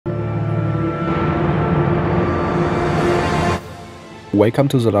Welcome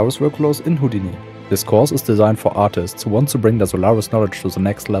to Solaris Workflows in Houdini. This course is designed for artists who want to bring their Solaris knowledge to the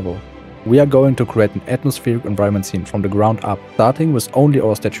next level. We are going to create an atmospheric environment scene from the ground up, starting with only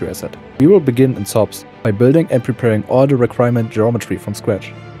our statue asset. We will begin in SOPS by building and preparing all the requirement geometry from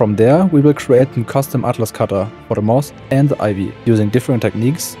scratch. From there, we will create a custom atlas cutter for the moss and the ivy, using different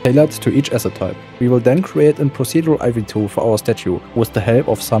techniques tailored to each asset type. We will then create a procedural ivy tool for our statue with the help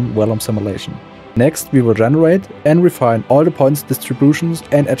of some vellum simulation. Next, we will generate and refine all the points, distributions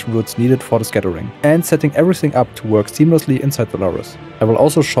and attributes needed for the scattering, and setting everything up to work seamlessly inside Solaris. I will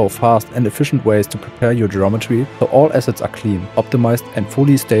also show fast and efficient ways to prepare your geometry so all assets are clean, optimized and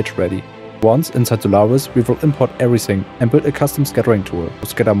fully stage ready. Once inside Solaris, we will import everything and build a custom scattering tool to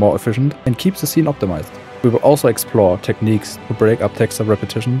scatter more efficient and keep the scene optimized. We will also explore techniques to break up texture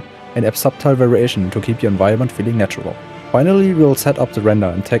repetition and add subtle variation to keep your environment feeling natural. Finally, we will set up the render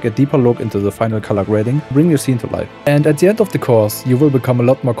and take a deeper look into the final color grading to bring your scene to life. And at the end of the course, you will become a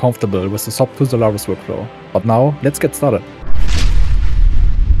lot more comfortable with the SOPS to Solaris workflow. But now, let's get started.